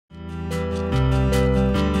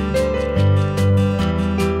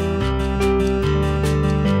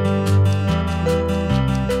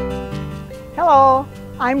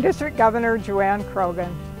I'm District Governor Joanne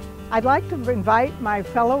Krogan. I'd like to invite my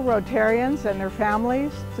fellow Rotarians and their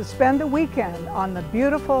families to spend a weekend on the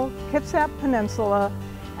beautiful Kitsap Peninsula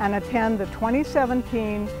and attend the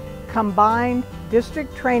 2017 Combined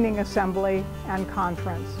District Training Assembly and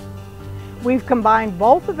Conference. We've combined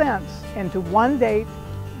both events into one date,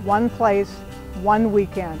 one place, one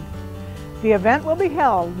weekend. The event will be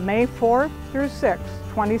held May 4th through 6th,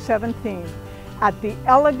 2017 at the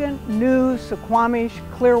elegant new Suquamish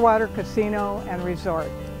Clearwater Casino and Resort.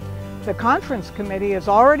 The conference committee is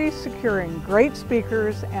already securing great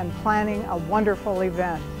speakers and planning a wonderful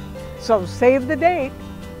event. So save the date.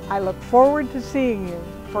 I look forward to seeing you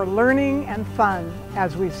for learning and fun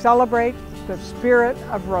as we celebrate the spirit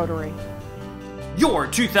of Rotary. Your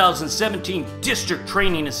 2017 District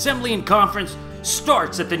Training Assembly and Conference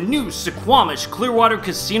starts at the new Suquamish Clearwater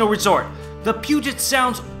Casino Resort, the Puget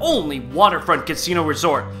Sound's only waterfront casino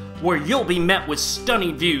resort, where you'll be met with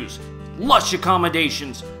stunning views, lush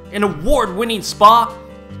accommodations, an award-winning spa,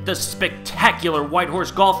 the spectacular Whitehorse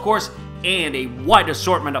Golf Course, and a wide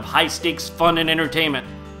assortment of high-stakes fun and entertainment.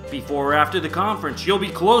 Before or after the conference, you'll be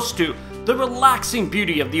close to the relaxing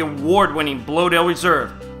beauty of the award-winning Blowdale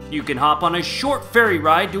Reserve. You can hop on a short ferry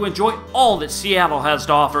ride to enjoy all that Seattle has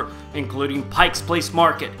to offer, including Pike's Place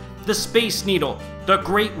Market, the Space Needle, the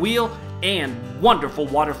Great Wheel, and wonderful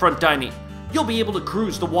waterfront dining. You'll be able to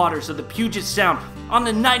cruise the waters of the Puget Sound on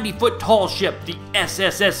the 90-foot tall ship, the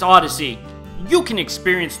SSS Odyssey. You can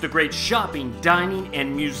experience the great shopping, dining,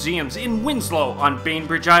 and museums in Winslow on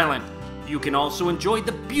Bainbridge Island. You can also enjoy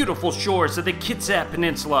the beautiful shores of the Kitsap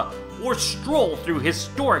Peninsula or stroll through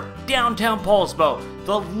historic downtown Paulsbo,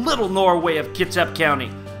 the Little Norway of Kitsap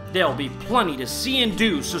County. There'll be plenty to see and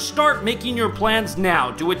do, so start making your plans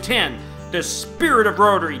now to attend the Spirit of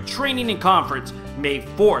Rotary Training and Conference May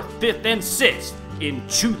 4th, 5th, and 6th in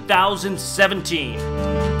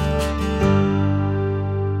 2017.